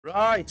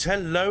Right,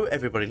 hello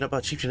everybody, not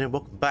bad Chief, and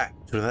welcome back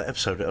to another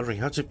episode of Elden Ring,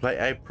 How to Play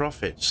a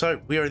Prophet.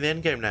 So, we are in the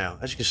end game now.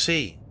 As you can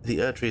see, the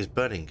Erdtree is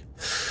burning.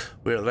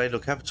 We're at the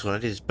Landlord capital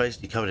and it is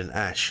basically covered in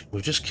ash.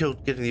 We've just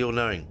killed getting the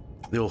all-knowing,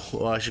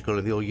 I should call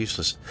it the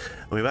all-useless.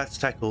 And we're about to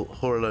tackle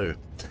Horah,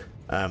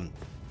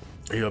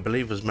 who I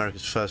believe was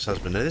Marika's first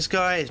husband. Now this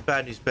guy is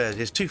bad news bears.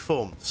 He has two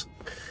forms.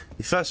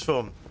 The first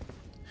form,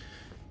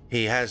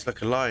 he has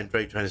like a lion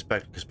draped around his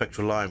back, like a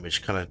spectral lion,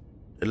 which kind of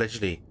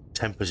allegedly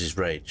tempers his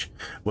rage.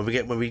 When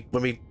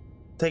we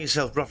take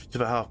himself roughly to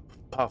about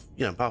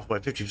halfway,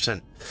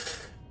 50%,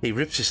 he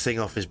rips this thing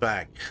off his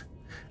back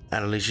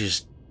and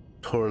unleashes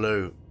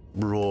Horah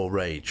raw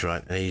rage,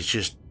 right? And he's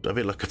just a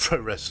bit like a pro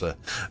wrestler.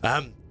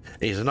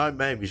 He's a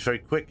nightmare. He's very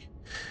quick.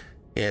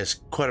 He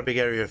has quite a big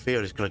area of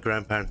field. He's got a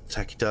ground pound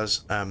attack. He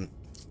does.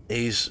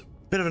 He's a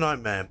bit of a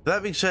nightmare. But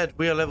that being said,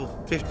 we are level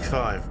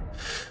 55.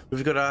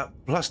 We've got a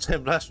plus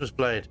 10 blasphemous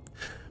blade.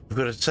 We've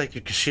got a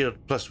sacred shield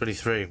plus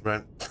 23,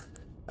 right?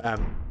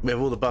 We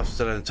have all the buffs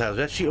still in the tails.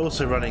 We're actually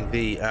also running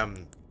the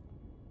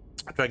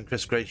Dragon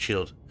Crest Great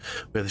Shield.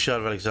 We have the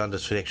Shard of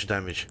Alexander's for the extra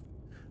damage,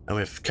 and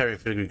we're carrying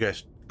Filigree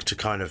Crest to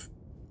kind of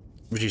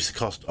reduce the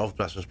cost of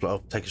Blasphemous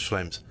of Taker's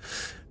Flames.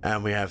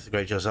 And we have the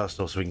Great Jaw's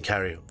Arsenal, so we can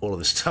carry all of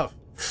this stuff.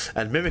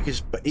 And Mimic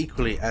is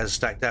equally as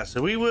stacked out,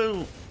 so we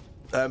will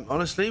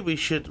honestly, we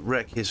should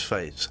wreck his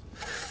face.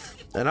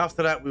 And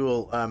after that, we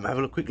will have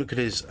a quick look at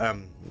his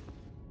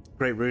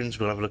great runes.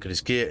 We'll have a look at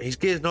his gear. His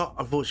gear is not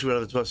unfortunately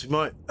relevant to us. We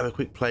might have a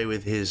quick play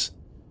with his,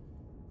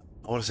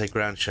 I want to say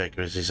ground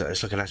shaker.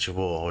 It's like an act of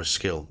war or a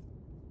skill.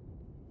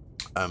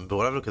 But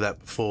we'll have a look at that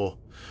before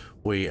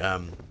we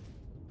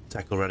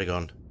tackle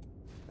Radagon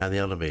and the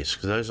Elden Beast,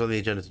 because those are on the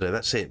agenda today.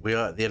 That's it. We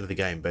are at the end of the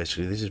game,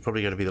 basically. This is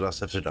probably going to be the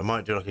last episode. I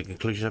might do like a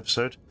conclusion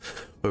episode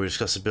where we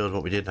discuss the build,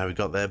 what we did, and how we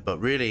got there. But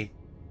really,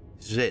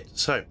 this is it.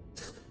 So,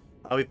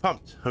 are we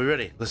pumped? Are we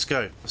ready? Let's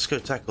go. Let's go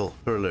tackle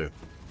Horah.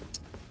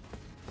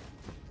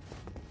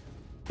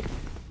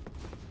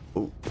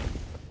 Ooh.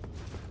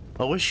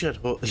 I wish you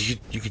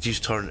could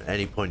use Torrent at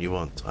any point you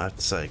want, I have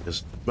to say,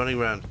 because running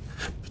around,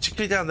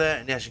 particularly down there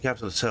in the Ashen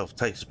Capital itself,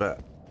 takes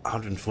about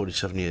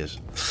 147 years.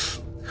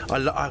 I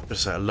have to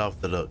say, I love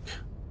the look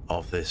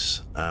of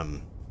this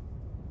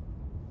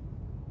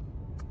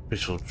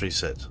Crystal Tree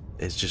set.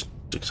 It's just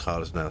looks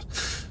hard as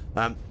nails.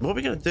 What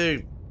we're going to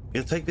do, we're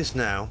going to take this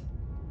now.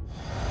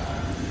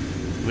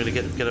 We're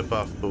going to get a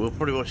buff, but we'll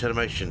probably watch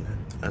animation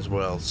as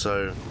well,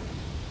 so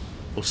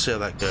we'll see how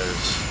that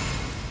goes.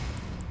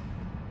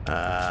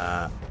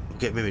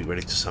 Get Mimic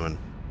ready to summon.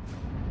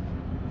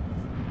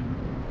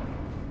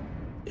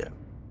 Yeah.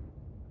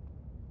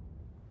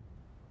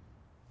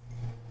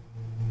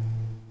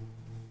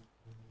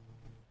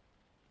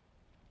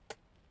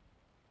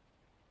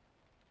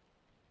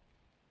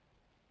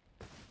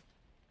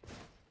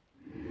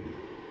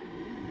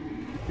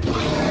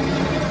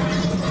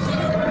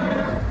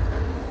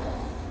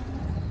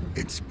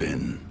 It's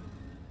been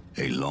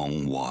a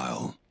long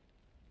while,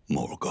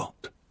 Morgoth.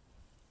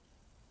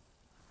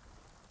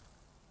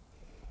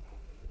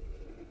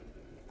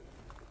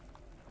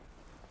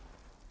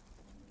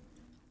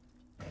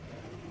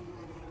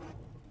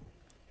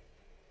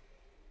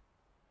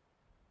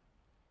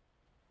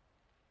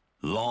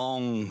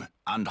 Long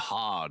and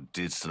hard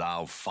didst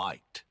thou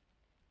fight,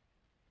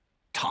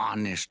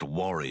 tarnished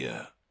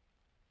warrior,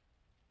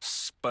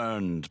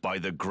 spurned by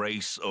the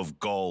grace of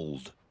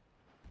gold.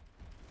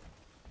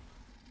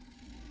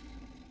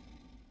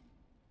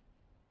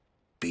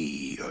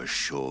 Be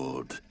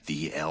assured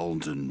the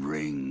Elden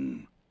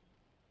Ring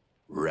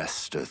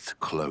resteth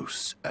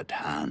close at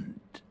hand.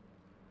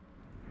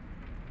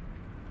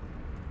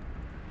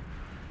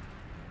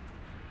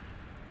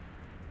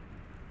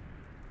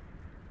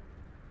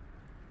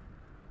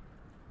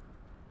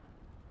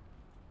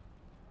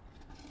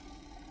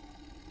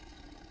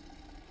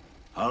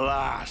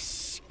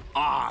 Alas,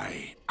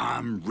 I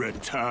am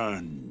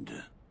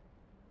returned.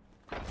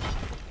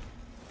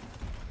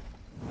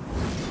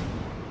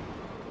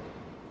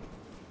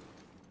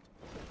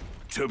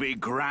 To be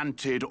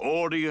granted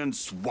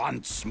audience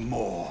once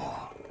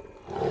more.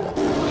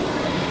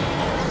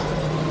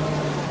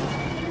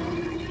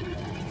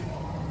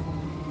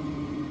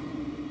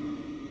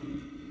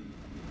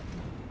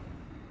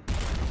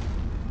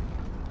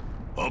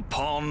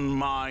 Upon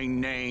my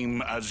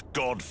name as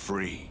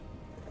Godfrey,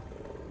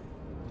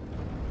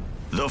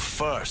 the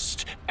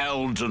first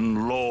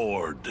Elden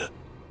Lord.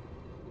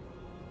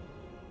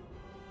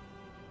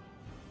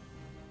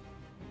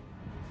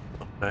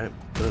 Right,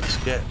 let's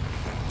get...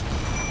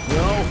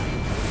 No!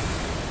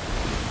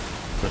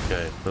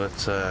 Okay,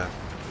 let's let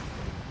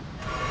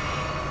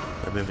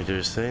Mimic do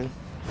his thing.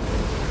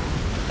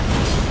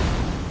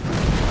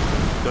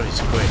 God,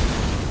 he's quick.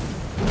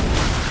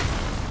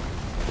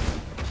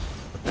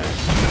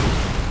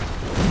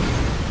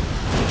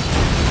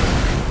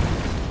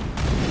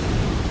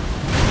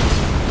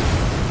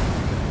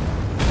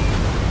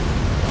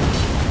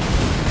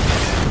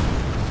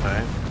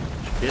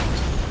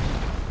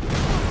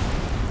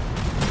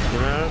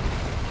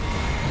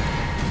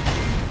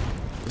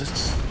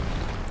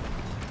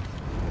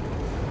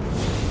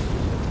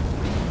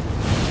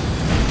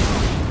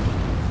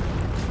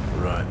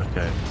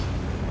 Okay.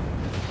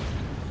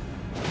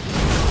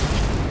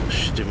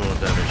 Should do more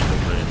damage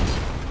than wounds.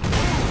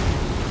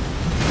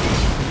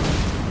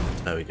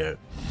 There we go.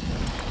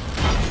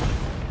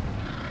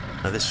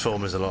 Now this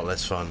form is a lot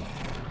less fun.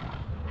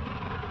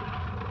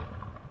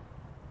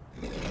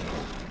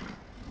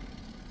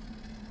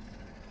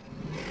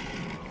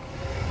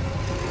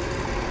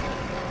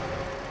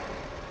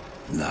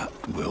 That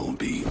will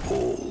be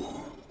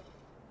all.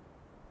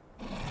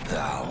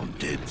 Thou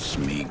didst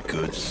me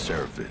good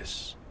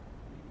service,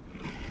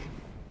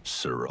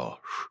 Siraj.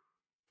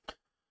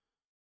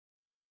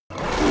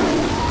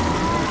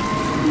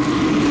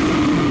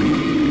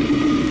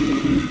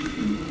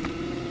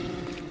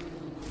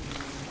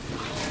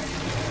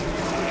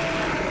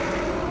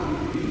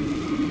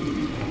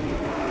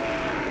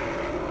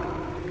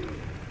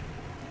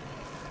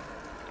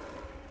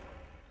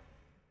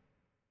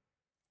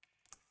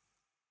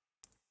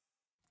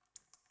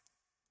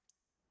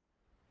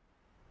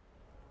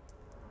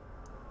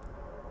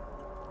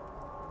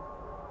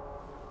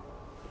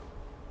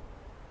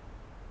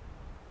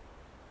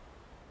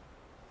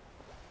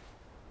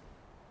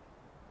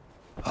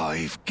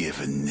 I've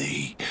given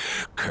thee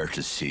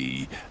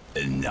courtesy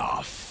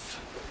enough.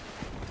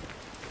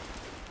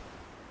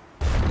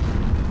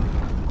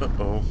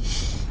 Uh-oh.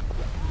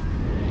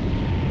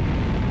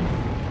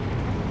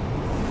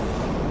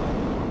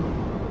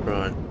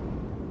 Right.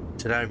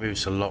 Today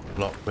moves a lot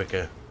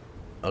quicker.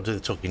 I'll do the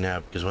talking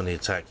now because when he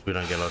attacks, we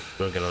won't get a lot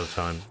of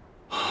time.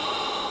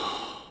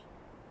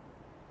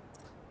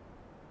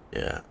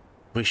 Yeah.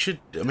 We should,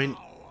 I mean...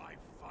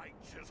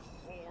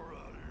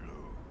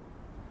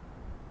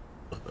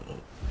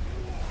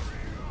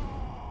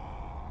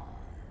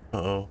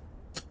 Uh-oh.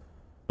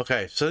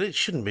 Okay, so it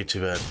shouldn't be too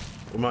bad.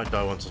 We might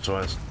die once or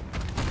twice.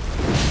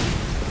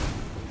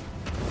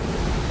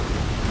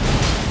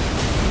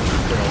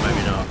 Or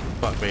maybe not.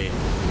 Fuck me.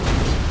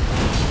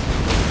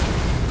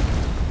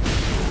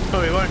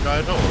 Oh, we won't die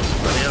at all.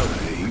 Bloody hell.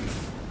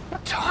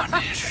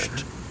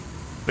 Tarnished.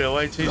 We're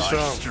way too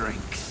strong.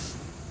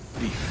 Strength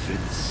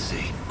befits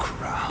same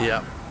crown.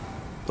 Yep.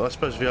 Well, I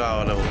suppose we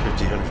are level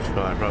 50,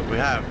 155. Right, we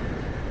have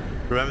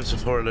Remembrance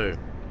of Horah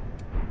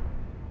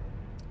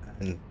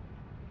and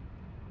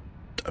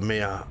a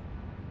mere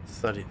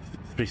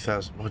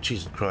 33,000. Oh,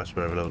 Jesus Christ,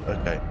 we're over level.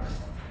 Okay.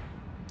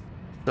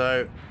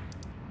 So,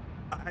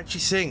 I actually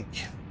think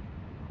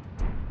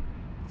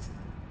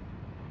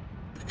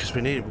because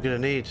we're going to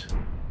need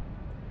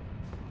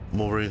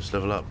more runes to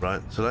level up,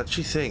 right? So, I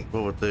actually think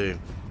what we'll do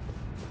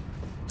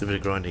a bit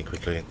of grinding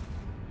quickly.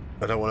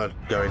 I don't want to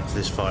go into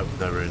this fight with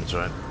no runes,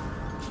 right?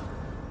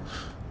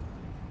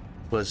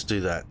 Let's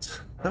do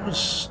that. That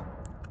was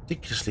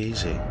ridiculously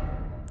easy.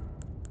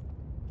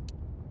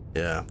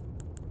 Yeah.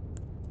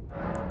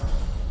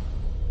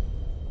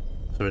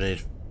 So we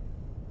need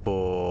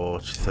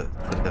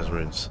 20,000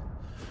 runes.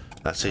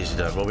 That's easy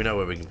done. Well, we know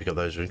where we can pick up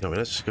those runes, can't we?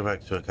 Let's just go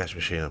back to a cash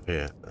machine up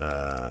here.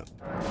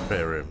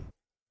 Prayer room.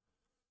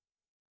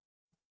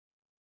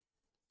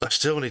 I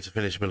still need to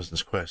finish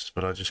Millicent's quest,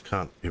 but I just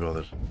can't be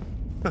bothered.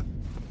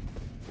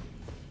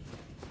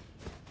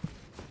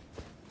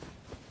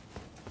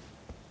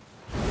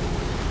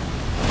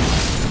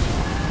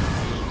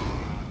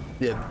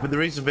 Yeah, but the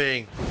reason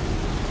being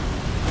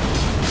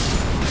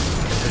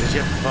is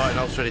you have to fight an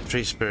ulcerated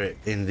tree spirit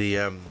in the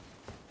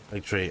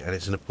egg tree, and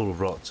it's in a pool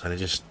of rot, and it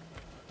just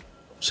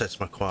upsets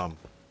my qualm.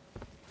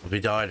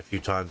 We died a few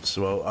times.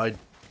 Well, I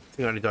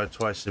think I only died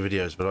twice in the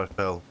videos, but I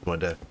fell to my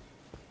death.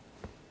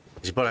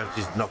 His body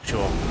just knocks you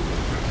off.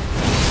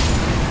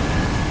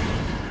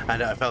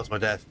 And I fell to my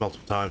death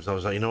multiple times. I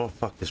was like, you know what,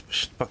 fuck this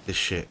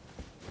shit.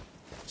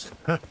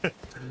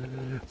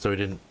 So we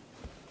didn't.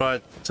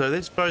 Right, so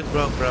this bodes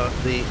well for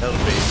the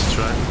Elden Beasts,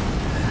 right?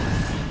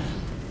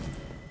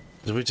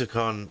 Because we took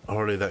on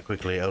Horah that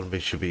quickly, Elden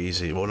Beast should be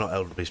easy. Well, not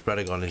Elden Beast,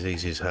 Radagon is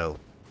easy as hell.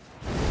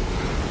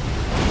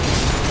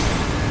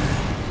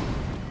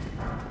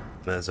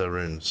 There's our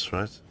runes,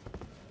 right?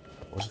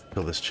 What's it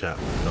called this chap?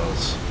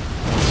 Because...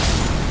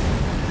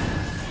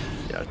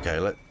 yeah,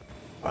 okay,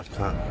 I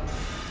can't...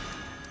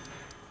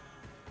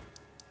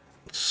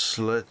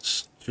 So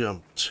let's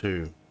jump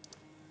to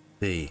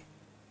the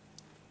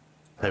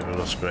Table of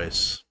Lost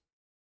Grace.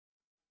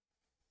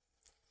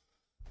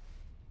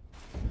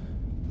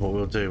 What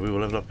we'll do, we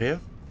will level up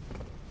here.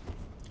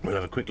 We'll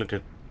have a quick look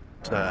at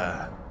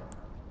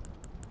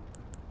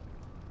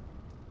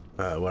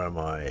where am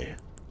I?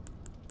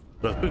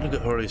 We'll have a quick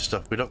look at Horah's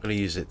stuff. We're not going to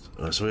use it.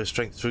 So we're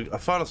strength through. Our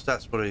final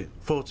stats probably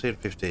 40 and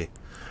 50.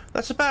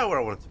 That's about where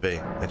I want it to be,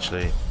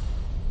 actually.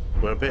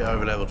 We're a bit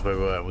over leveled where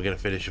we were. We're going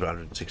to finish about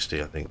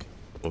 160, I think,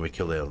 when we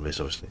kill the Elden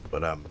Beast, obviously.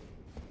 But let's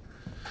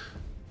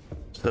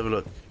have a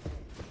look.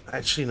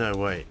 Actually, no,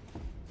 wait.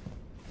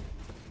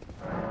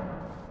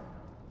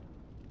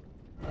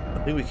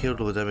 I think we killed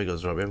all the Demi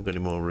Gods, right? We haven't got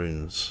any more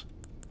runes.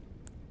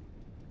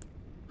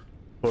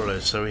 Horah,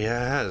 so he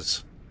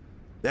has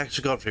the Axe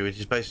of Godfrey, which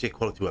is basically a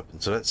quality weapon,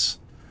 so that's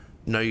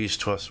no use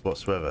to us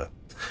whatsoever.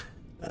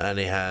 And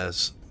he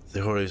has the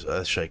Horah's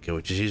Earthshaker,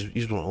 which is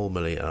usable on all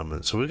melee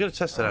elements. So we're going to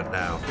test that out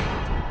now.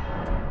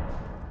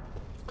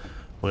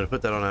 We're going to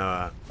put that on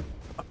our...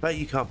 I bet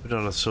you can't put it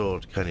on a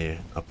sword, can you?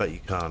 I bet you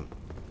can't.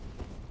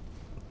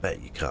 I bet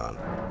you can't.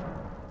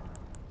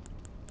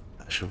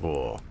 Ash of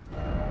War.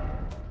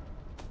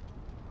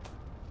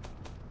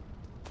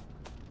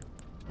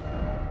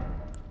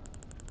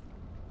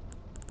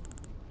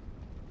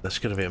 That's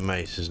going to be a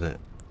mace, isn't it?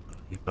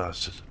 You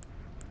bastard.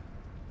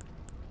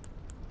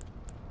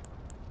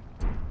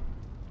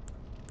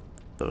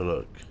 Have a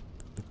look.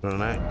 Got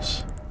an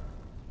axe.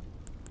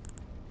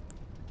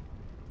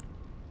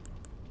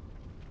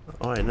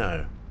 Oh, I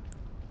know.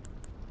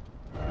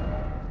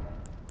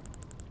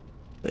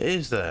 It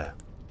is there.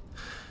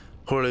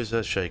 Horah's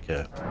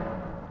Earthshaker.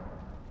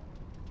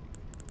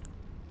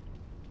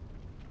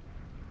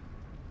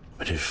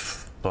 I do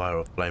fire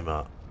or flame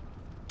art.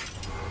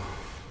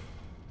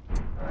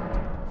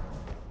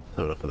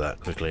 Have a look at that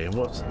quickly. And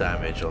what's the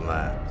damage on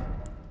that?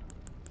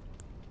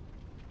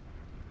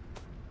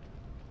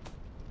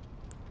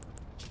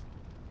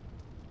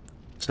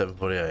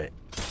 $748.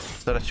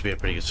 That'd actually be a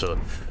pretty good sword.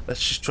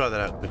 Let's just try that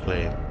out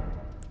quickly.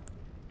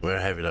 We're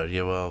a heavy load.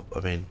 Yeah, well, I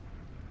mean,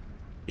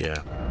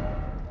 yeah.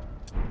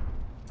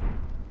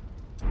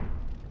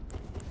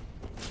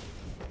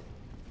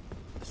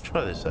 Let's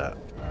try this out.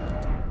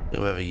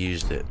 Whoever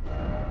used it.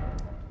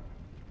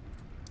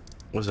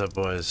 What's that,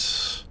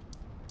 boys?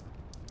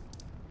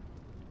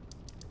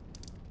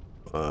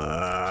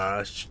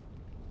 Let's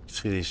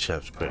see these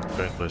chaps quick.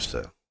 Very close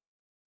there.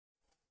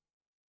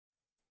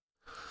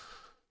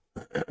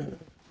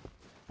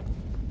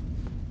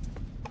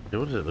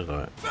 What does it look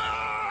like?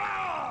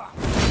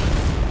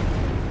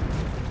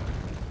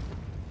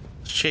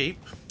 It's cheap.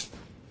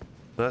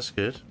 That's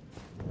good.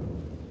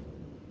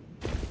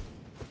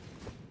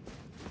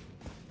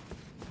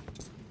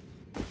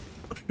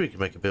 I'm sure we can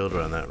make a build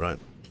around that, right?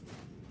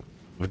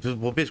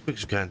 We'll be as quick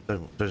as we can.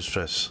 Don't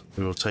stress.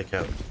 We will take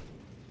out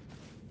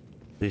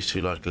these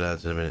two likely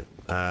lads in a minute.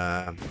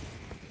 Oh,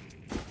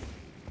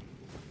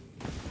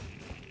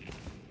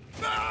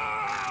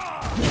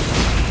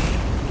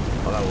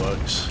 that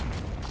works.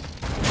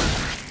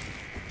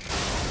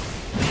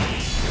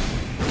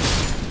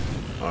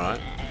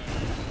 Alright.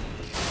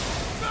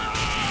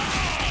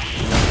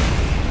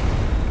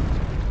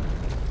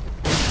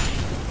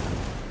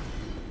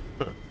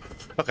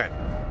 Okay.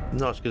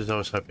 Not as good as I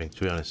was hoping,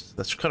 to be honest.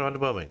 That's kind of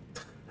underwhelming.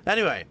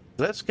 Anyway,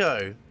 let's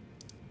go.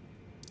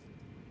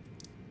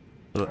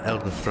 Little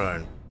Elden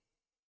Throne.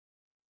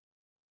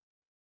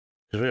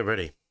 Because we're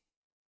ready.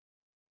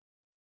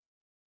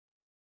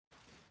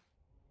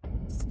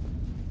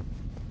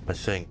 I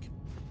think.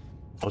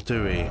 Or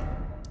do we?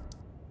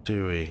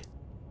 Do we?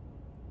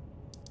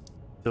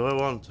 Do I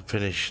want to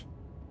finish?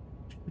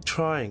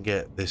 Try and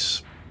get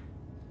this.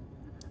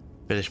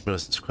 Finish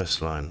Millicent's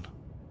quest line.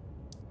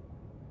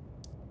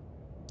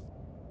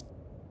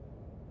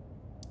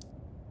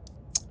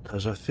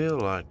 Because I feel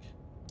like.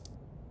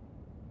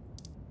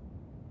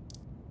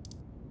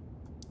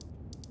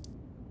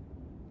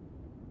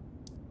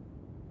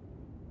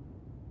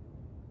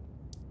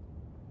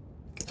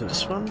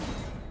 This one?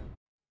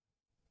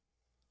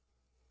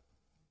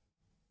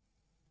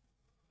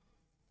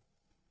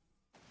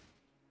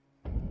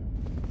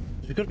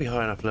 You've got to be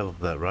high enough level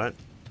for that, right?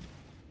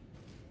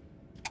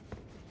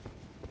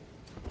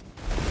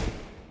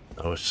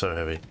 Oh, it's so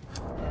heavy.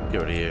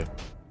 Get rid of you.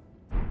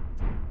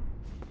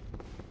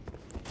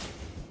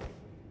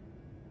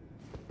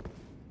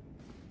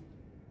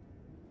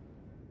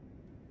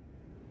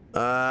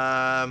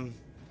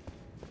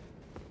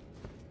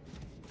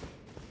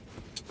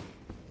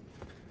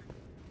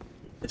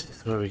 Is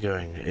this where we're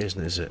going? It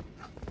isn't, is it?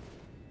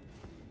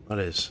 What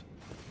is?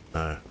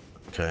 No.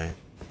 Okay.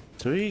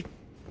 Do we?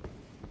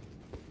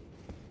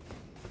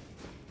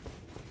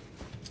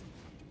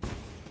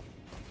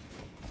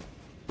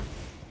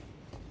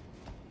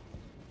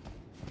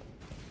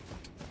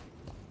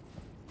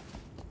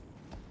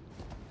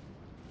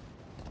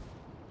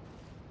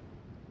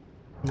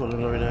 What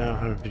level are we now?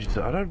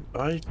 152.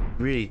 I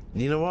really,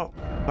 you know what?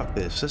 Fuck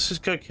this. Let's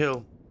just go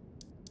kill.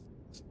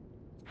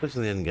 Let's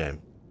in the end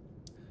game.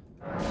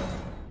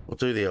 We'll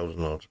do the Elden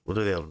Lord. We'll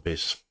do the Elden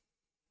Beast.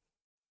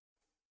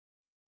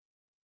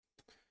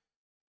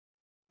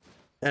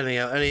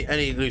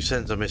 Any loose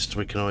ends I missed,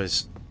 I can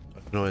always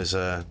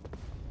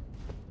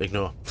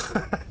ignore.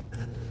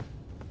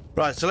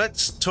 Right, so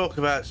let's talk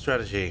about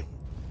strategy,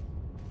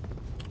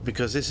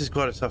 because this is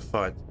quite a tough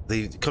fight.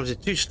 It comes in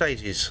two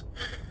stages.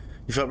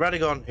 You've got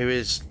Radagon, who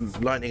is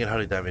lightning and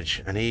holy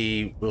damage, and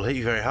he will hit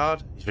you very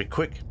hard. He's very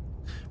quick,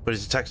 but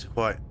his attacks are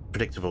quite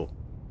predictable.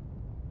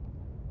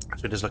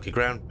 So he does like a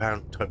ground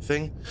pound type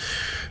thing,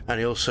 and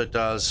he also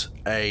does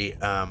a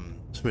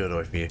let's move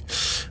away from you.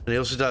 And he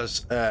also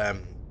does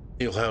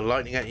he'll hurl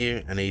lightning at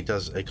you, and he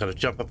does a kind of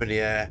jump up in the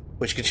air,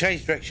 which can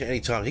change direction at any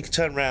time. He can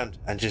turn around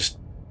and just,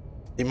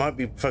 he might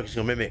be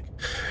focusing on mimic,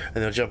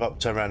 and they'll jump up,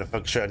 turn around, and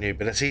focus straight on you.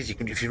 But that's easy.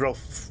 If you roll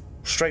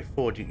straight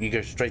forward, you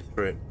go straight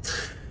through it,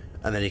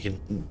 and then you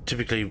can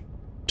typically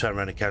turn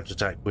around and counter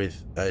attack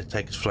with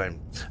Taker's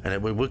Flame,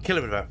 and we'll kill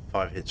him in about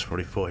 5 hits,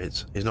 probably 4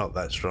 hits. He's not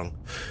that strong.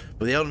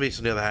 But the Elden Beast,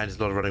 on the other hand, is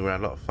a lot of running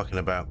around, a lot of fucking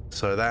about.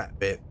 So that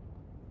bit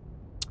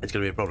it's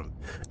going to be a problem.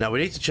 Now we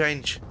need to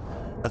change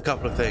a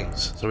couple of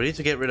things. So we need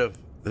to get rid of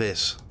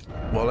this.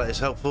 While that is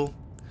helpful,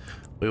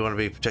 we want to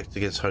be protected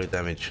against holy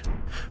damage,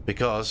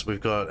 because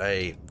we've got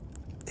a,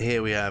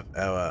 here we have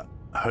our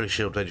holy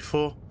shield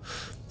 84,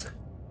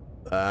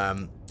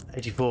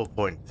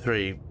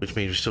 84.3, which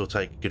means we still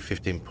take a good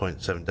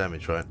 15.7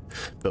 damage, right?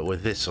 But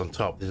with this on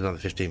top, there's another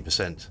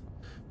 15%.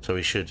 So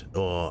we should,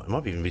 or it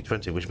might even be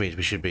 20, which means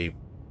we should be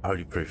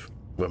holy proof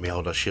when we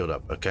hold our shield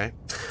up, okay?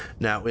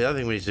 Now, the other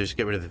thing we need to do is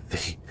get rid of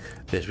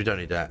this. We don't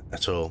need that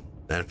at all.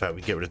 And in fact,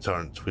 we get rid of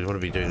torrents. We want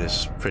to be doing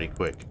this pretty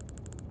quick.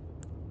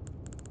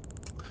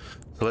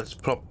 So let's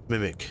prop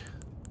mimic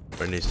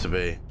where it needs to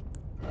be.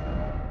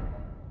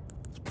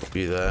 Let's pop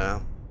you there.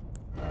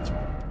 Let's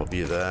pop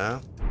you there.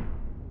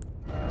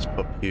 Let's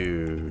pop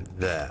you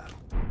there.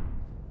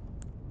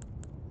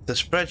 The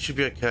spread should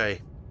be okay.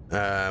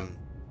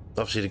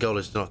 Obviously the goal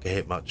is to not get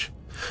hit much.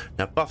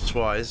 Now buffs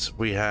wise,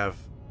 we have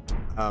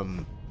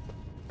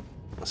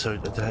so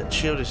the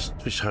shield is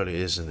switched holy,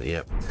 isn't it?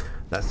 Yep,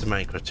 that's the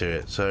main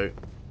criteria. So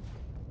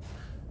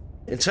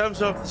in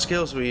terms of the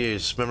skills we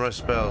use, memorize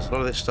spells, a lot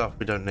of this stuff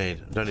we don't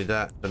need. Don't need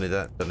that, don't need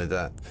that, don't need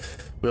that.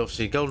 We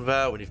obviously need golden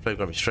vow, we need flame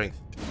grabbing strength.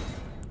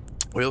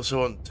 We also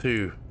want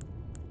to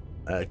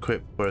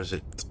equip, where is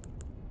it?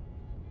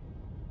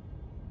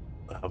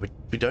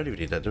 We don't even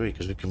need that, do we?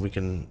 Because we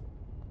can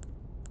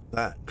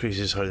that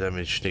increases holy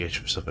damage,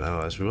 negation for stuff and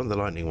allies. We want the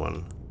lightning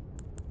one.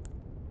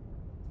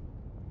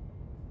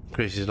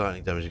 Increases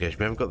lightning damage negation.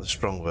 We haven't got the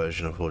strong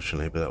version,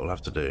 unfortunately, but that will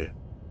have to do.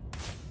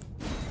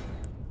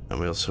 And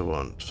we also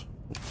want,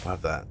 we'll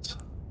have that.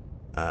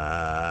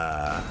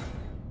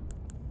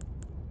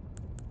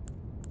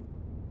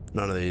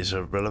 None of these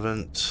are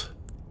relevant.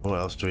 What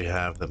else do we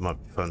have that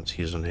might be fun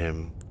to use on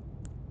him?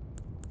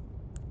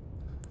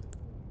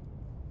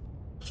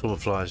 Swarm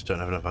of flies don't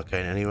have enough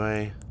arcane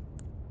anyway.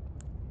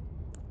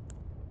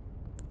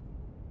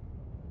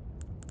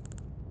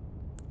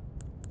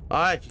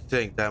 I actually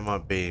think that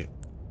might be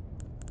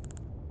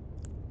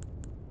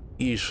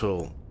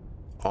useful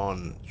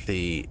on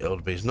the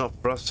Elder Beast. Not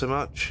for us so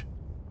much,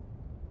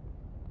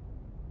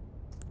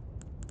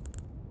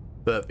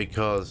 but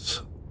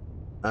because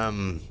yeah,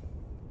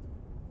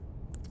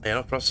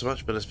 not for us so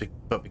much, but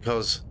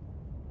because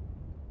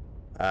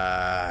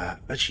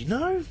actually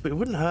no, it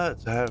wouldn't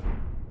hurt to have.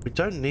 We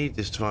don't need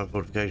this divine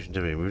fortification,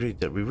 do we? We really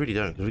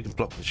don't, because we can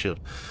block the shield.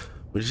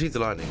 We just need the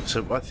lightning.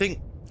 So I think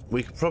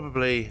we could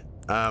probably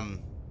have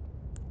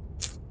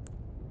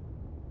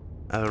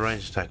a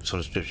ranged attack of some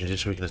description,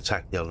 just so we can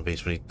attack the Elden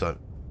Beast when he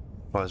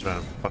flies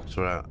around and fucks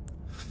her out.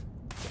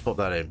 Pop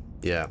that in.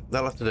 Yeah,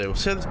 that'll have to do. We'll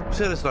see how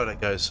this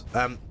loadout goes.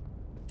 I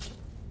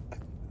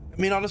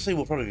mean, honestly,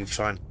 we'll probably be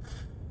fine.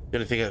 The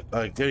only thing,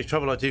 the only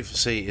trouble I do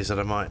foresee is that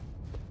it might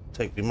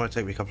take me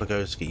a couple of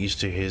goes to get used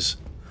to his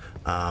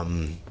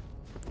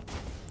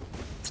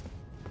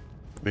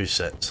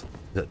moveset.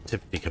 That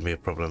typically can be a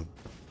problem.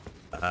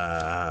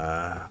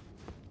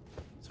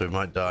 So we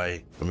might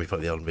die when we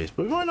fight the Elden Beast,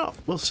 but we might not.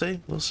 We'll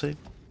see. We'll see.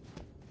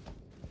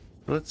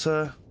 Let's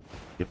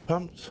get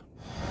pumped.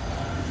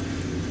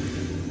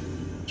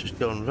 Just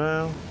go on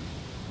Val.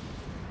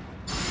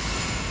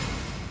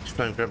 Just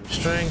flame grabbing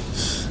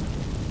strength.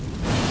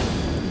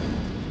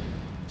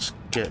 Let's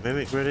get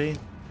Mimic ready.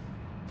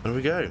 And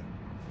we go.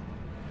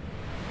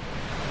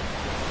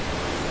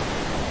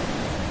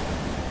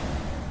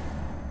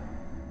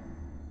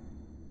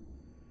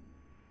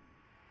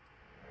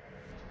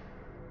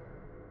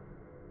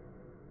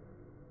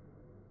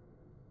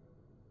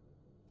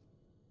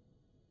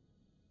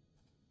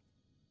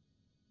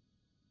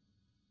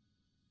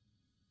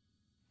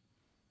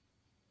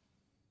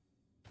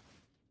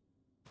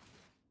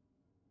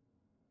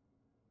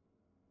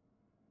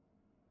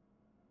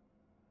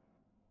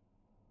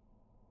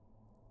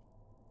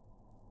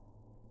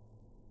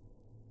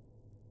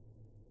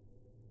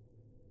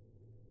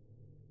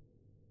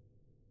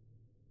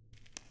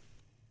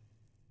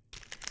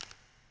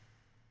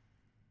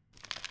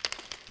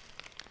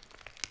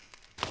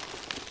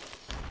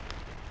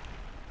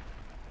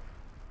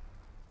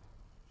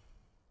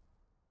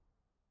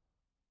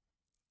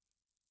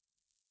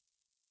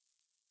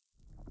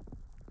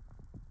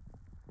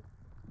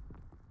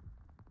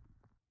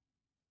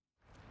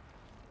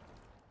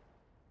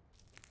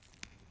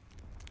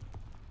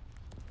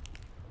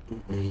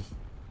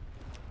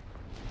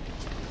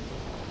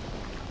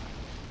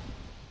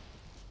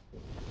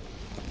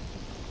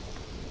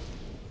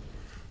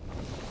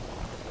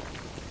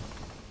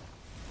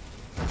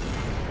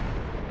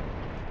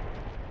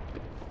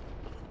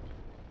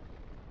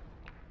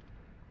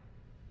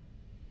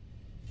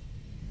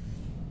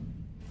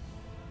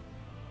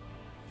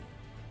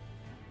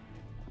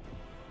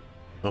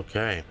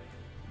 Okay.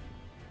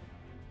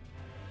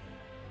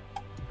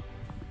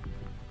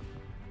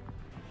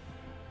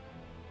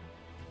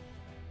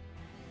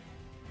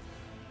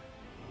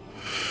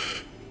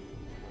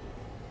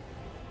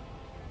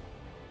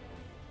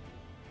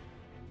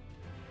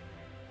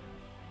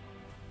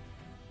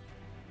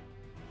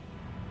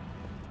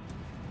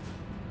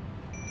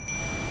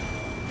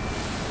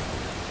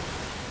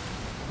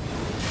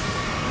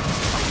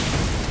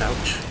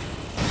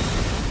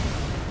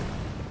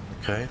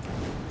 Okay.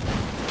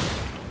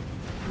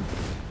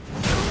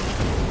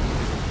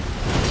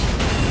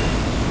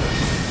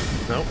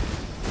 Nope.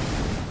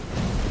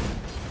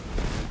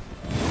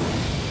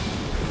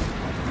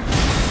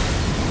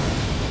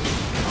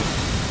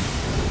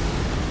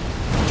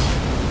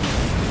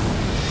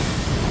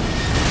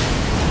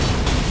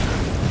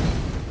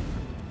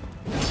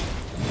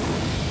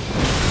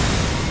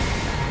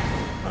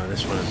 Right,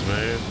 this one has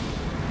moved.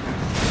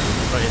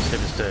 Oh yes,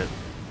 it is dead.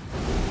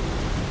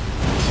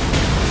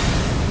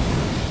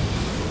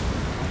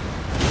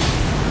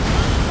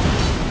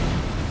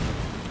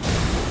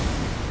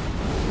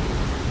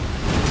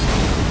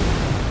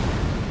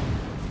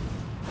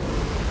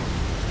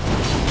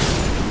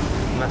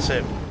 That's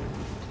it.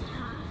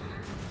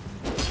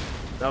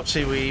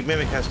 Obviously,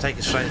 Mimic has to take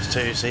his flames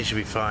too, so he should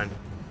be fine.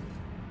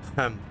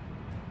 And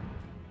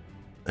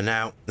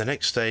now, the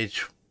next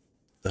stage,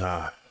 we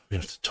have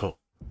to talk.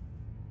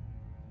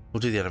 We'll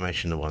do the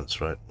animation at once,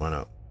 right? Why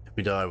not? If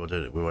we die, we'll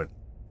do it. We won't.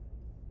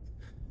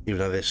 Even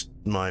though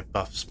my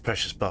buffs,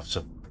 precious buffs,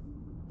 are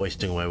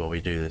wasting away while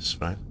we do this,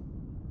 right?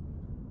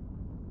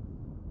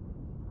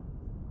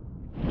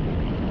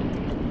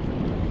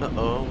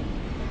 Uh-oh.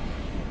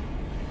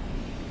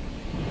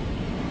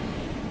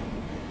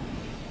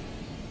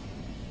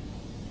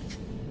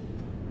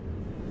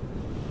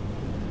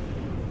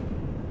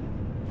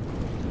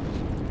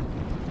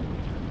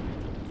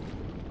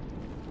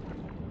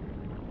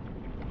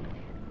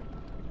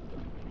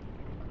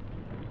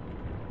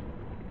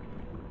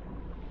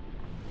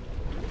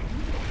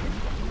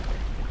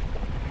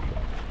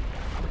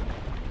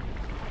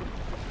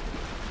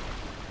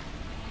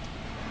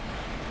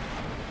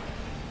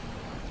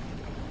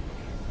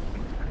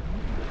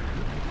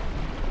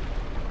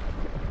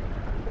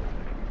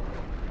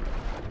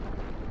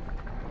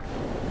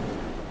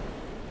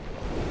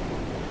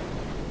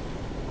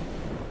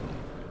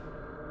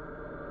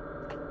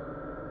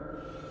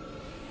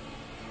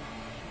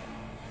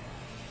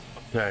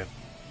 Okay.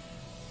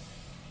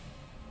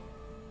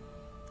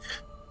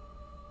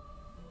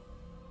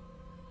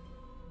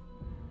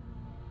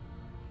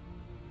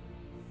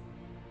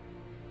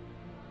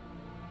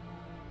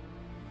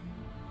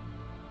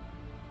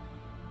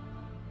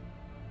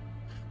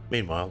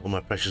 Meanwhile, all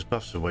my precious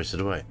buffs are wasted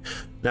away.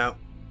 Now,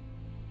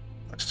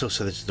 I still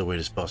say this is the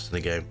weirdest boss in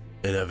the game,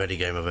 of any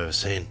game I've ever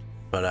seen.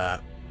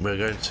 But we're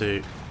going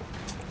to,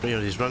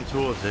 just run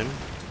towards him.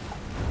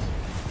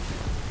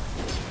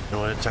 And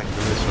we'll attack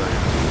him this way.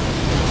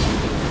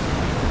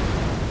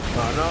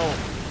 Oh no!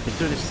 He's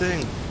doing his thing!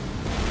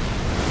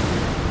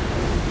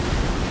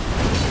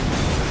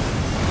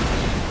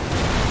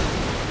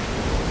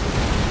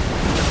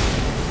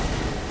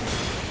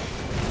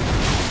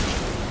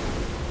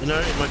 You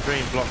know, my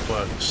green block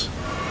works.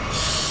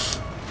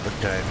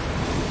 Okay.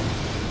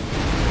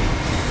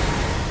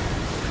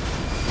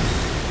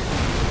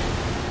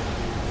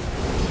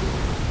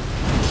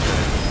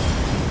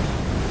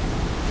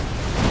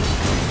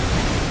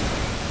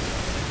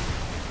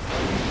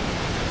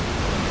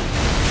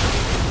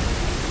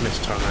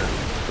 Mistime that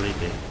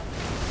completely.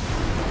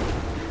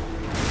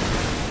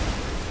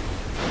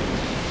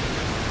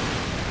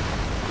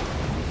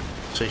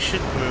 So he should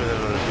come in with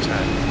another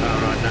attack. Oh,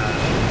 right now.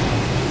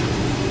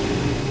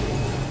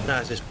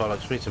 That's this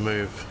bollocks. We need to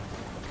move.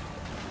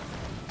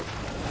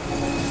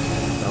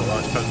 Oh, well,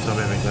 it's focused on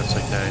Mimic. That's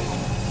okay.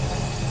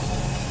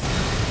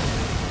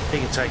 He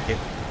can take it.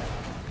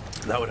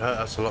 That would hurt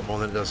us a lot more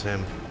than it does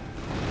him.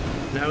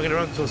 Now we're going to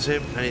run towards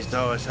him, and he's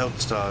it's Elder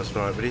Stars.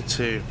 Right, we need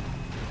to.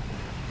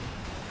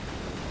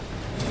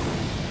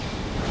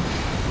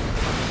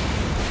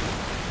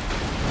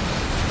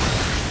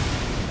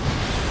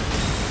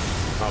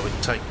 Oh, we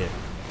can take it.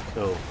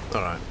 Cool.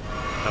 Alright.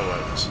 That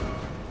works.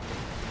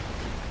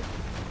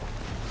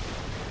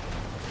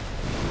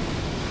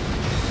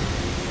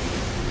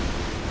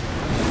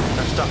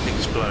 That stuff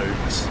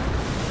explodes.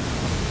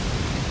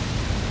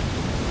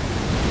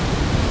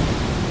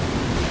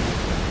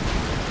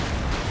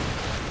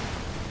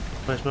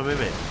 Where's my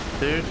Mimic?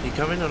 Dude, you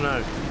coming or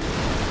no?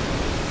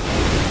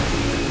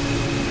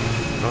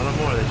 Oh, no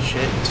more of this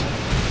shit.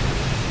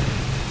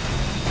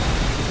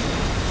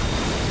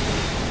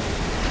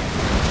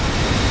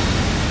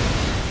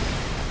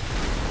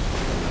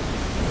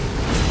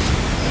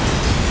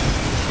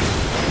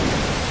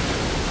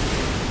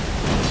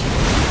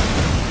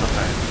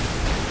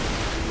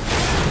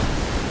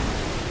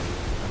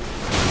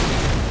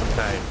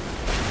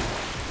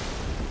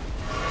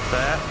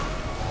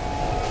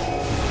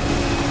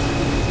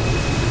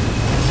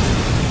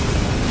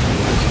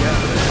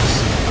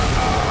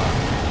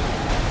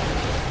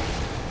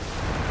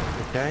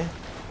 Okay.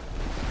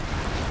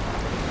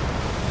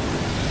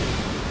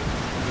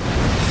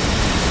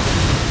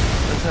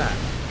 What's that?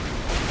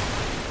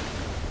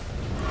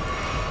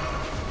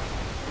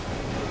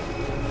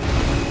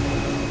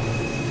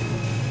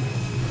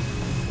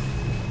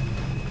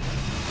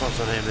 Cross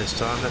on him this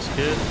time, that's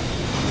good.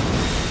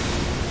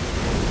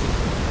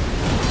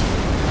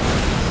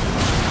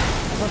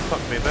 Don't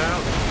fuck me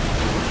about.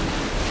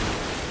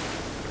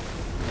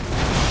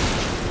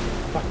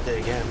 Fucked it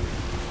again.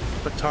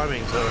 but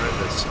timings are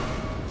horrendous.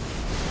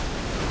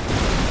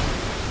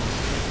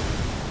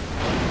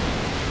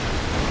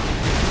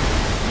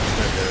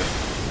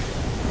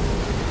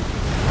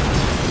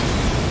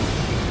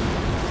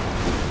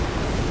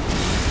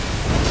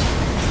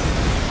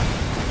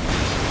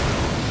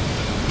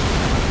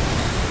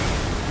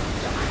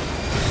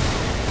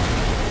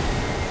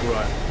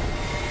 Right.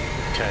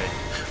 Okay.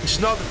 It's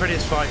not the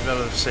prettiest fight you've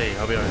ever seen,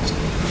 I'll be honest.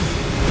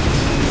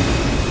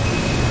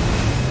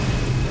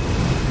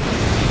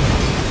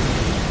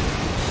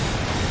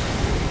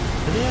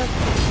 Did he have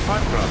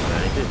pipe craft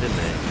there? He did,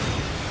 didn't he?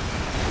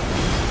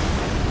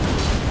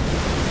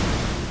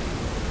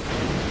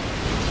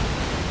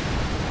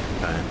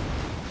 Okay.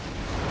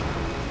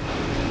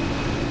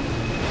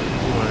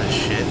 What a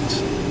shit.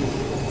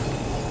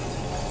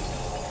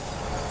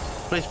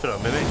 Please put on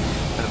Mimic.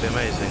 That'd be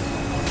amazing.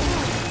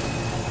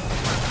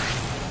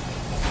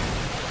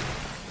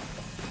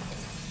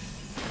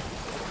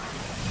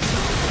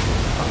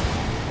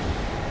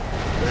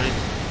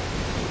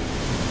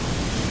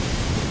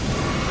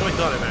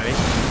 Got it, maybe.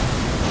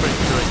 Pretty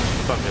sure it's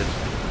bucket.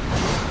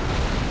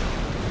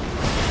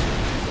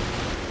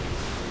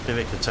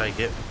 Maybe it could take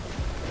it.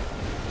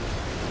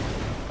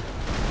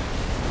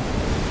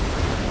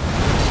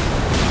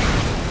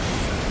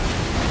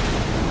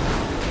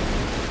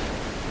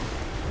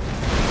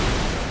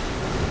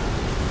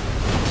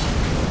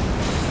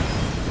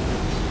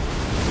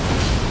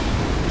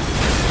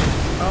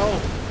 Oh!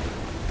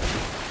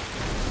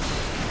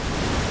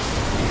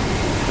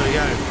 There we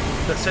go.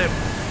 That's it.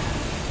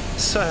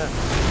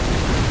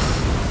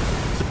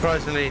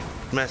 Surprisingly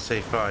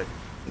messy fight.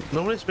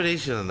 Normally it's a bit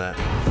easier than that.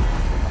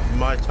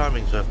 My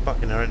timings are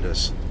fucking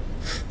horrendous.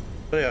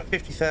 But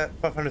yeah,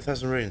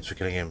 500,000 runes for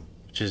killing him,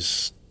 which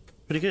is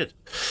pretty good.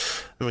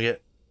 And we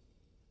get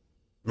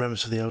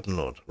Remnants of the Elden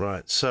Lord.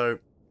 Right, so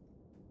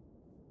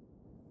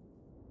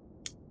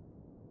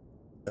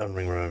Elden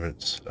Ring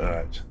Remnants.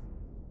 Alright.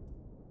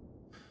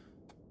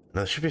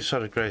 Now there should be a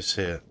side of grace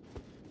here.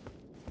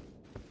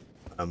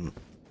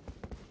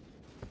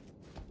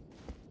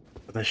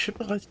 There should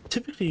be,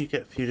 typically you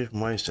get a few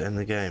different ways to end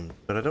the game,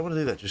 but I don't want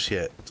to do that just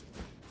yet.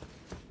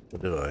 Or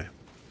do I?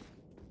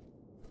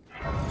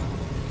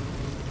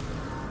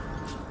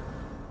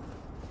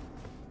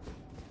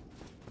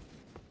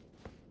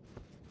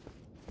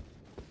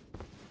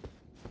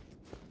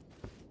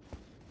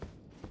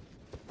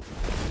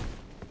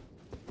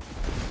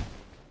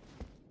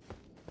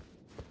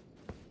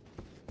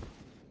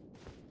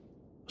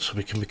 So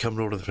we can become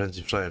Lord of the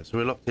Frenzy Flames. So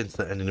we're locked into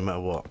that ending no matter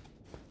what,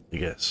 I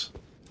guess.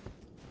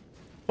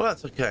 Well,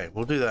 that's okay.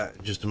 We'll do that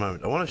in just a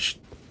moment. I want to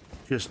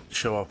just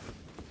show off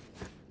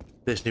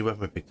this new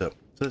weapon I picked up.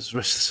 So let's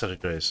rest the Side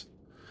of Grace.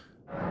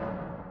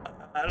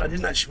 I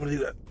didn't actually want to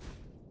do that.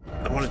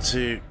 I wanted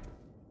to...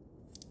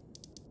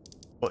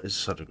 What is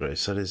Side of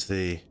Grace? That is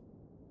the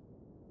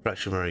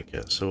Fracture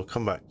Marika. So we'll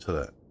come back to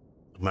that.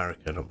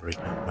 Marika, not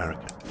Marika.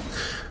 Marika.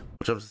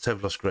 We'll jump to the Temple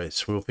of Lost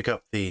Grace. We'll pick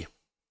up the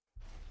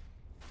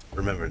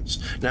Remembrance.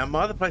 Now,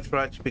 my other playthrough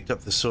I actually picked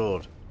up the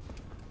sword.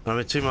 I'm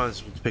in two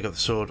minds to pick up the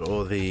sword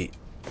or the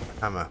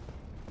hammer.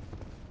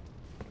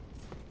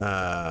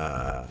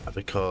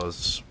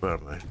 Because where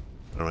am I?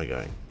 Where am I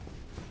going?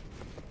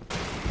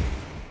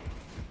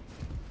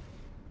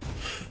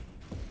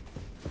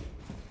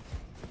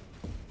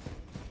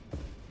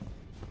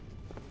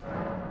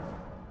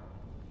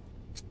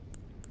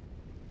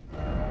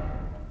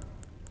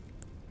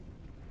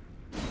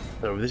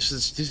 So this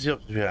is the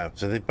options we have.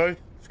 So they both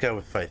scale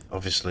with faith,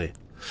 obviously.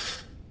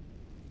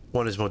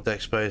 One is more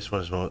dex based,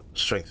 one is more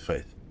strength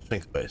based.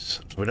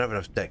 We don't have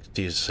enough dex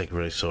to use the Sacred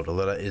Relic sword,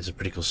 although that is a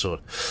pretty cool sword.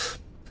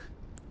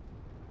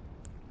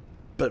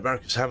 But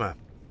Marika's hammer.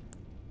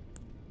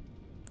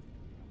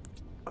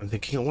 I'm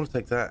thinking I want to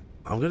take that.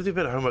 I'm going to do a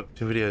bit of homework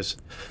between videos.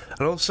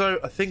 And also,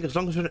 I think as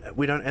long as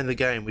we don't end the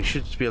game, we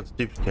should just be able to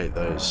duplicate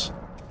those.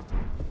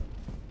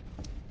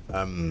 So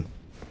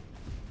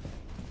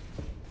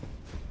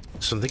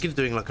I'm thinking of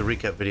doing like a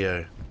recap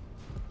video.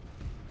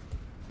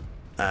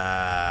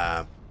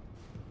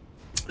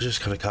 Just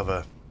kind of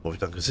cover what we've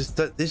done, because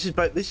this is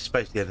basically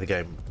the end of the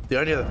game. The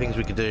only other things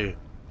we could do,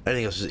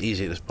 anything else is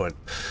easy at this point.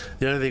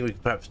 The only thing we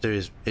could perhaps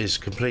do is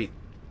complete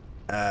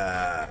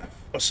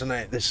what's the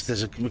name?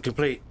 We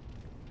complete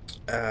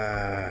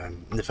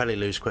the fairly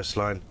loose quest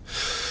line.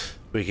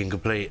 We can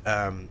complete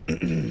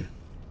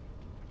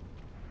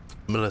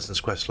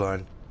Millicent's quest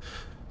line.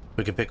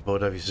 We can pick up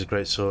Ordovius'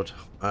 greatsword,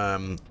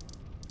 and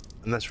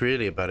that's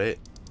really about it.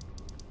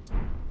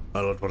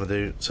 All I'd want to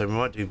do. So we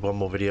might do one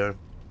more video,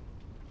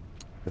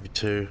 maybe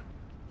two,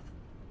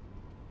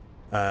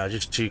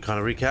 just to kind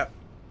of recap.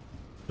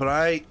 But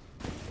I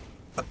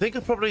think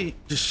I'll probably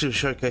just do a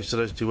showcase of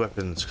those two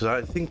weapons, because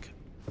I think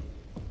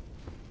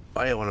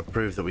I want to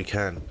prove that we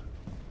can.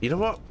 You know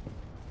what?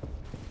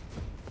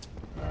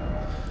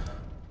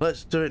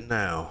 Let's do it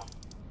now.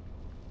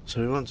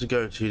 So we want to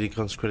go to the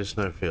consecrated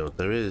snowfield.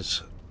 There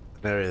is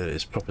an area that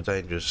is proper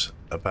dangerous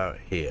about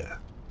here.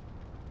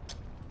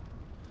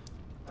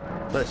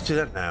 Let's do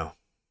that now.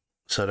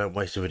 so I don't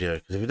waste the video,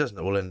 because if it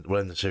doesn't, we'll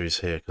end the series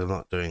here, because I'm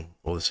not doing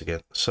all this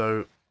again.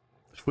 So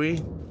if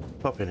we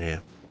pop in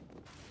here,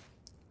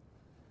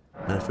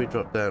 and if we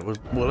drop down,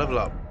 we'll level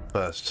up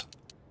first,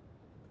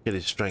 get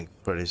his strength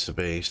where it needs to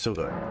be. He's still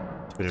got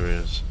too many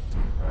runes.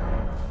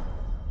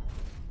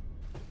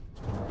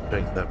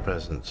 Strength at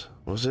present,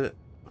 what was it?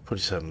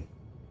 47.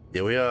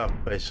 Yeah, we are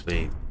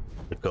basically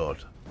a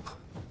god.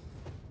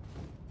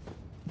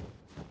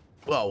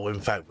 Well,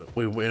 in fact,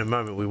 in a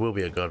moment we will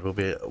be a god. We'll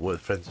be with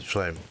Friends of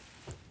Flame.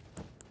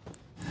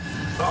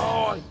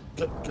 Oh, I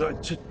got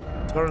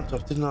torrent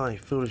off, didn't I?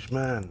 Foolish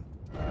man.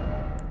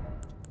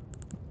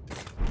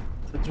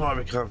 That's why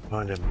we can't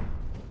find him.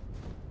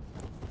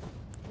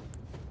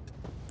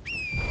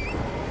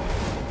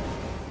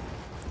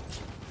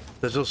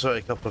 There's also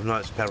a couple of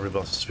Knights Cavalry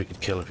bosses we could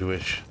kill if you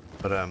wish,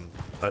 but I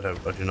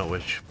do not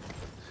wish.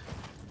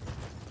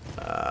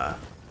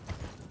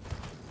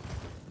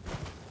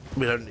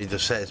 We don't need the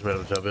settings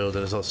relevant to our build,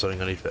 and there's also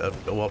something I need for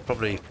well,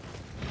 probably.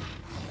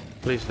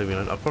 Please leave me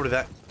alone. I'll probably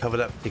cover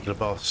that particular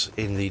boss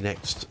in the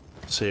next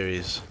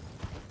series,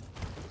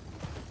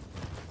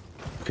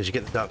 because you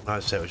get the Dark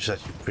Knight set, which is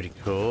actually pretty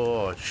cool.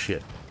 Oh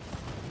shit!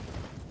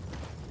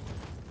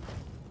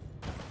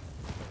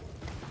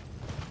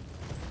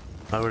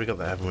 I already got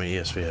that, haven't we?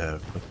 Yes, we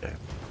have. Okay,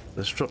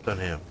 let's drop down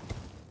here.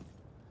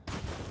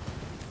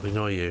 I'll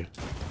ignore you.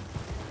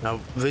 Now,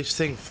 this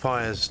thing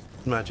fires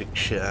magic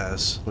shit at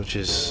us, which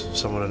is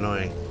somewhat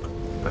annoying.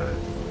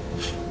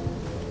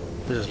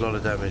 There's a lot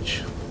of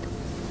damage.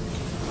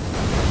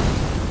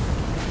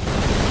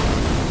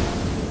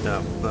 No,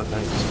 no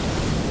thanks.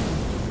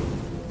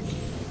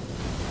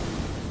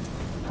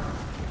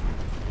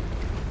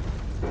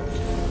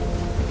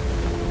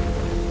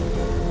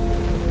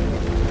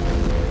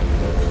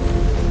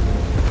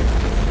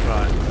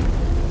 Right.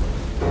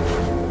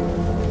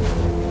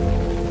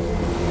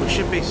 We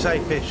should be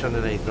safe-ish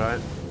underneath, right?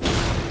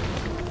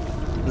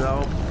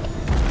 No.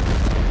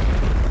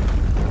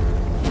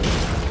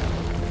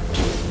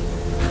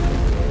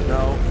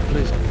 No,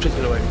 please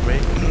get away from me.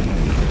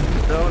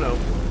 No, no.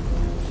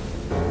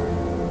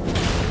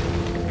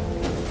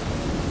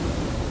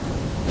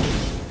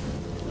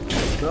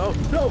 No,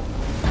 no!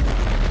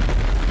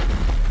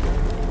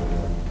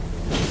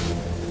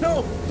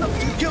 No! No!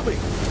 You kill me!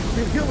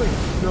 You kill me!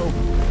 No!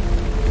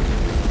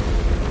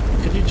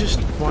 Could you just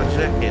wind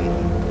your neck in?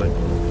 Like...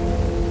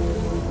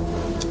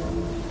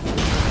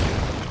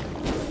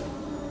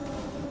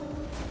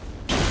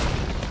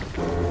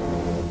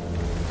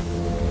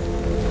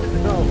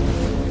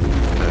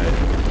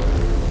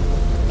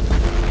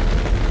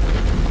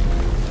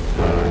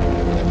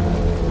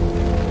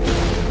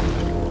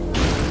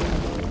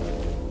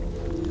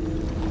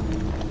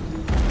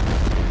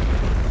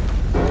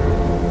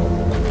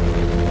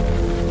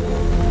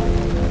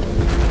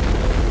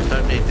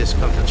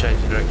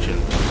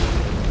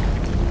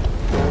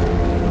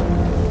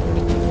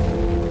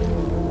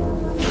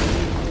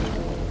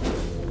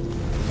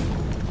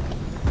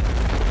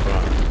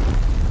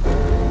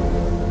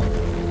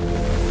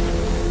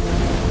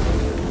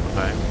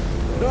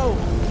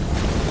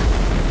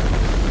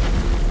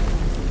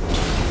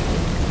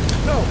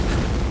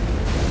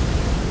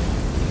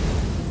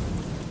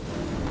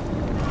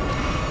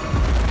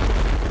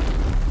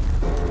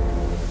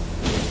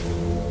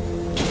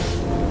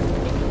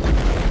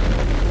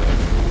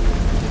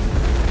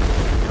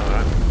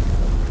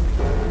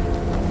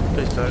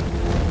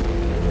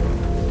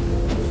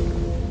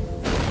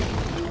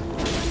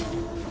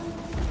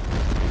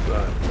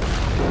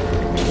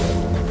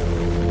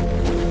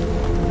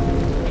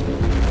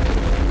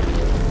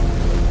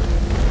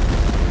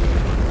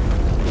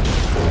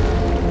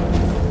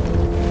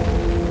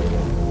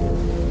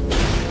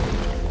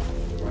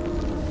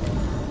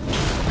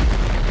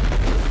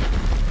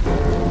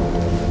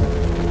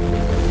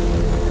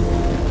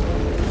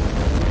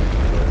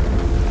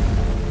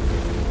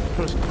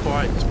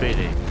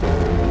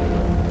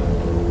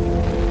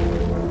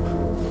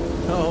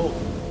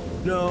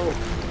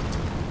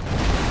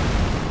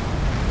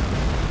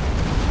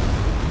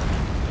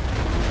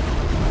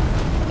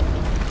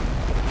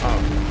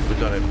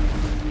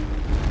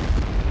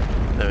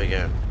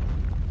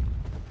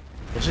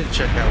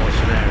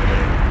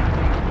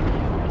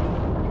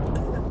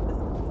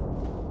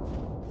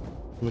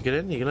 Can we get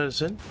in? You can let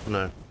us in?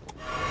 No.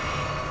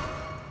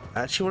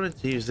 I actually wanted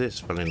to use this,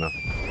 funny enough.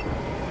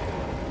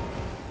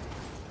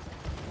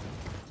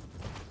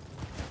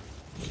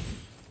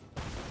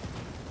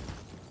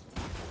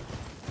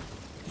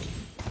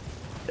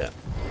 Yeah.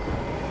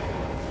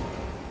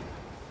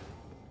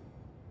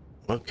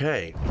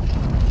 Okay.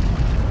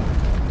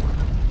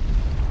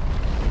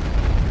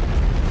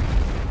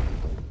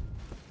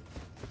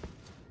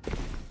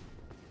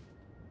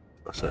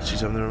 Let's actually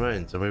some of the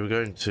remains. And we were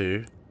going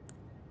to...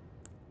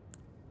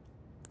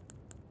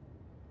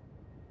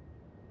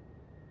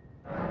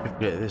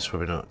 Duplicate this, were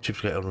we not?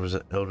 Duplicate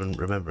Elden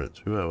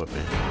Remembrance. We were, weren't we?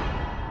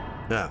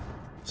 Yeah.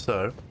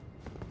 So...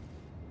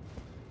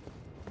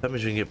 that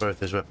means we can get both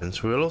those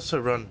weapons. We will also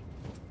run...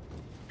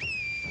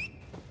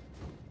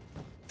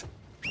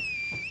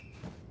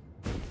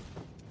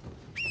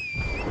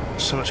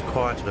 so much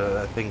quieter without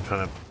that thing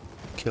trying to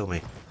kill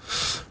me.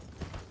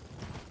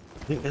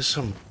 I think there's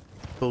some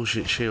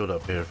bullshit shield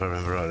up here if I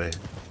remember rightly.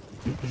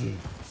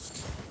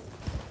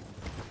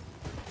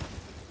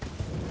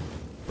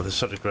 Well, there's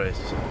such a grace.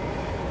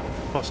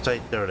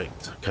 Apostate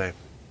derelict. Okay.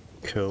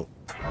 Cool.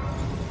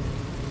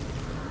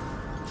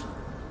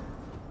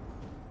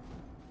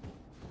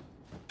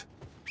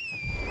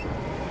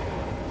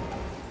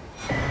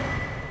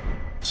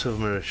 Silver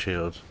mirror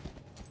shield.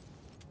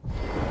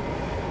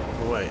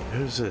 Oh, wait,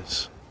 who's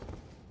this?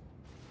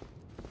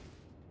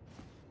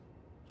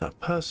 That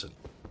person.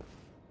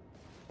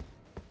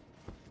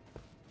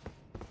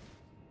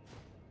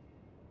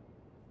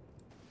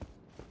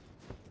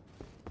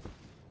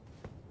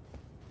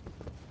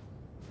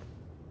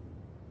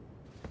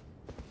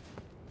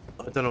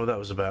 I don't know what that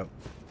was about.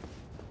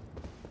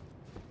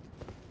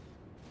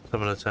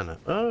 Summon a tenor.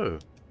 Oh!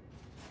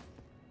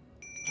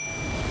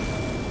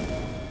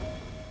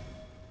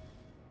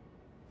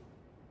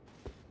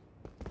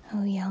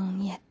 O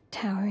young yet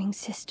towering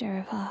sister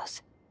of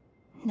ours,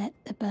 let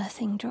the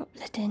birthing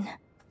droplet in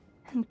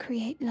and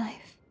create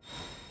life.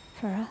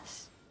 For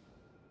us.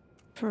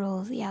 For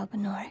all the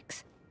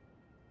Albinorics.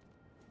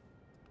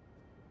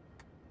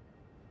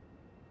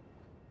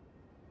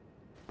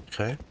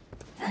 Okay.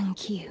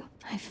 Thank you.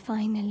 I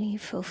finally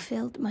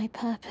fulfilled my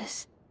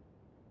purpose.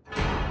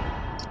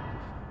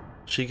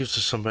 She gives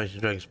us some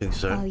basic dragonsmith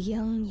stone. Our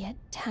young yet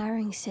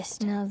towering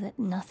sister, now that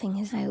nothing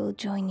is, I will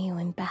join you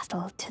in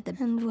battle to the...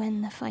 And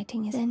when the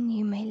fighting is, then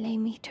you may lay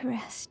me to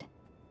rest.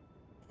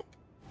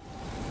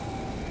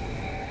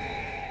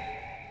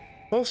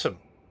 Awesome.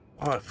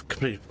 Oh, I've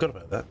completely forgot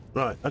about that.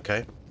 Right,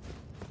 okay.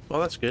 Well,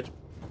 that's good.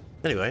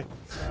 Anyway.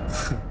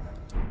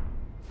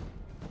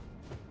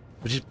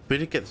 we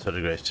did get the Sword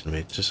of Grace, didn't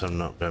we? Just so I'm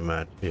not going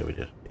mad. Yeah, we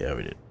did. Yeah,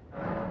 we did.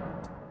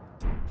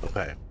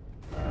 Okay.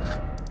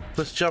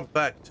 Let's jump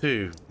back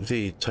to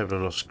the Table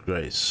of Lost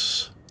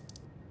Grace.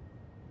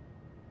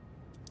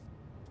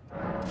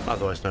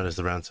 Otherwise known as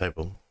the Round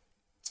Table.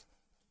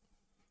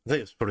 I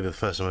think it's probably the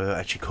first time I've ever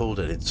actually called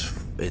it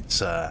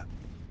its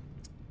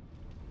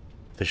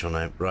official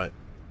name. Right.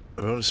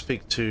 I want to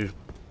speak to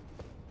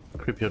a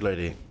creepy old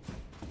lady.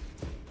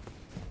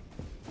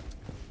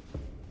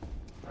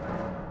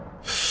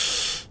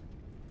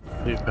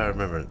 New power of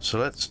remembrance. So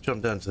let's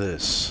jump down to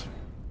this.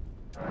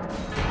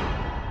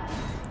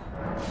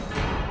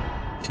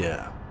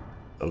 Yeah.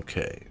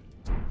 Okay.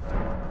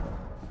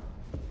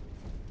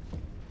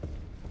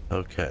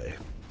 Okay.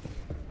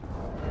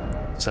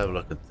 Let's have a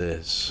look at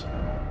this.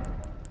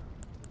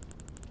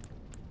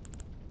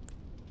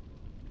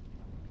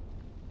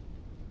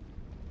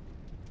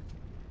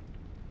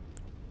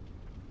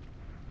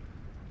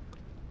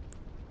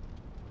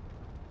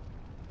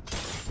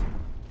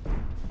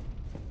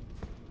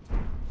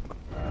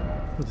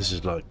 What this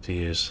is like to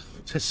use.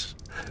 This.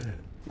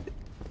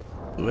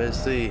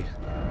 Where's the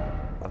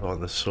other one?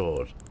 The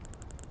sword.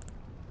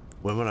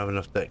 We won't have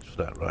enough dex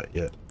for that, right?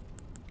 Yet.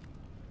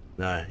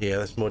 No. Yeah,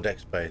 that's more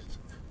dex based.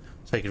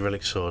 Take a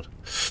relic sword.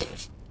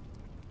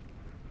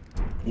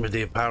 With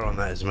the power on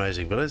that is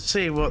amazing. But let's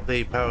see what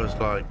the power's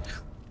like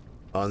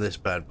on this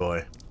bad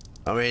boy.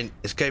 I mean,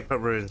 it's Gate Up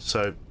Ruins,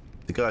 so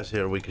the guys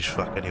here are weak as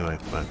fuck anyway,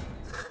 right?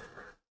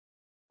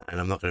 And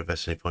I'm not going to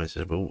invest any points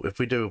in it, but if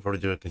we do, we'll probably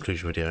do a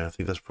conclusion video. I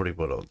think that's probably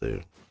what I'll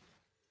do.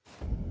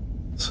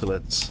 So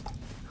let's...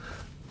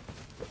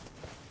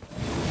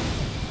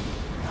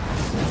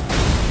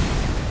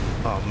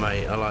 Oh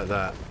mate, I like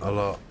that a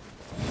lot.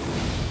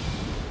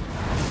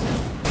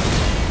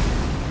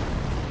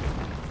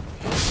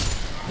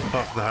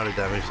 Apart from the holy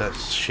damage,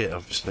 that's shit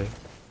obviously.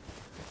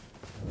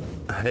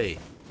 Hey.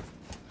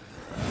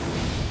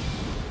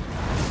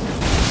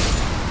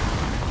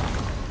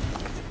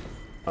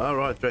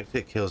 Alright, direct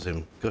hit kills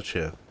him.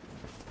 Gotcha.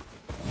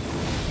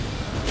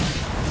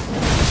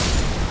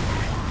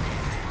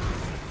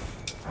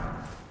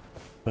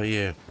 Oh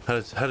yeah. How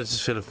does this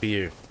feel for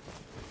you?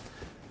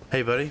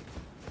 Hey buddy.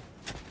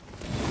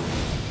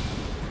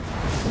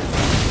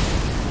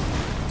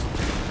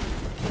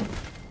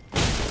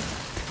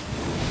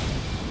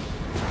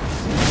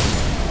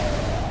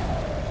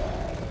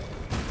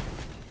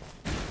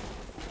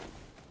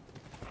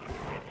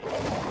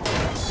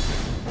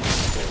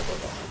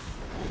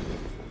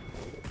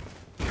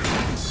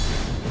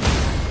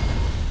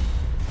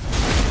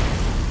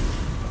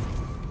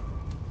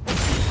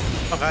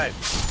 Okay.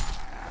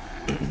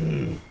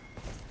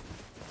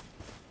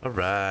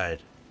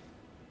 Alright.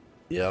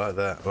 Yeah, I like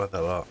that. I like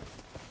that a lot.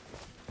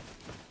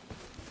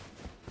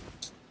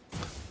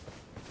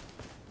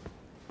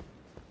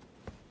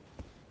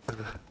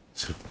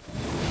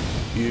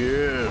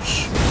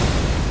 Yes.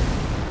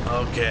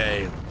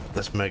 Okay.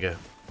 That's mega.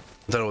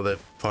 I don't know what the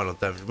final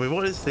damage. I mean,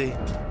 what is the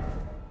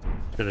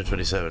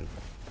 227?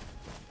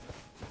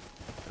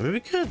 I mean, we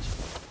could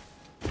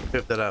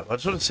rip that up. I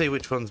just want to see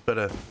which one's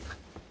better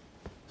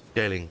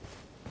scaling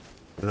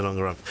in the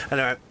longer run.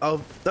 Anyway, I'll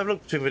have a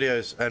look between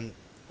videos, and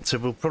so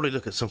we'll probably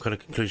look at some kind of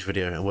conclusion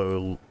video where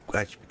we'll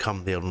actually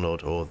become the Elden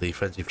Lord, or the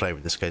Frenzy Flame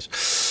in this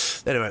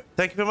case. Anyway,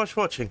 thank you very much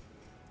for watching,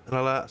 and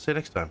I'll see you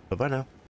next time. Bye bye now.